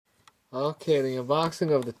Okay, the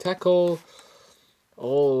unboxing of the Techole,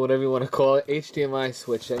 whatever you want to call it, HDMI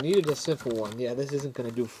switch. I needed a simple one. Yeah, this isn't going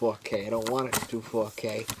to do 4K. I don't want it to do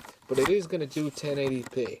 4K, but it is going to do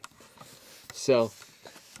 1080p. So,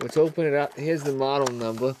 let's open it up. Here's the model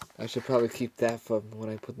number. I should probably keep that for when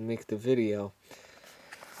I make the video.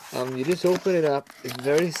 You just open it up. It's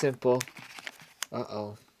very simple.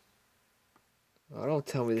 Uh-oh. Oh, don't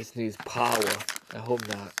tell me this needs power. I hope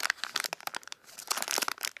not.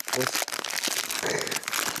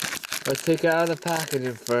 Let's take it out of the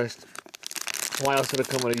packaging first. Why else would it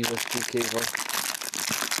come with a USB cable?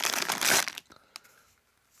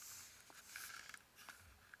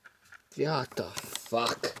 Yeah, what the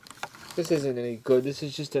fuck? This isn't any good. This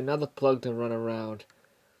is just another plug to run around.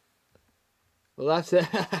 Well, that's it.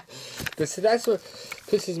 That's what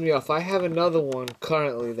pisses me off. I have another one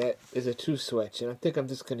currently that is a 2-switch, and I think I'm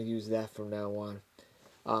just going to use that from now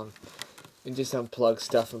on. And just unplug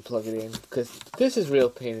stuff and plug it in. Because this is real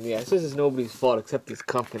pain in the ass. This is nobody's fault except these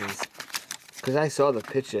companies. Because I saw the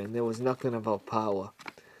picture and there was nothing about power.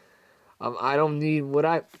 I don't need what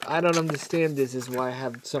I don't understand is why I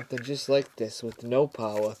have something just like this with no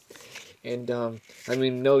power. And I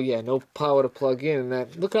mean no power to plug in, and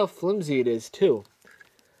that look how flimsy it is too.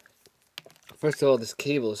 First of all, this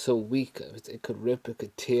cable is so weak. It could rip, it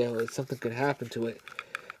could tear, something could happen to it.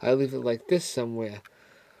 I leave it like this somewhere.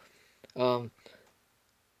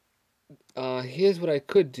 Here's what I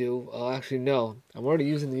could do. Actually, no. I'm already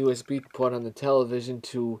using the USB port on the television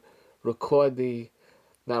to record to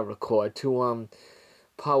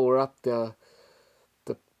power up the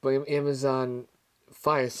Amazon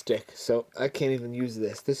Fire Stick. So I can't even use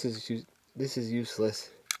this. This is useless.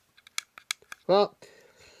 Well,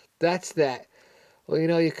 that's that. Well,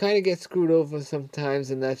 you kind of get screwed over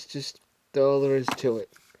sometimes, and that's just all there is to it.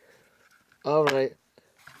 All right.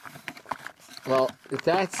 Well,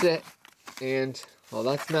 that's it. And, well,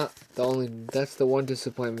 that's the one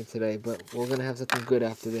disappointment today, but we're going to have something good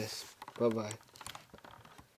after this. Bye-bye.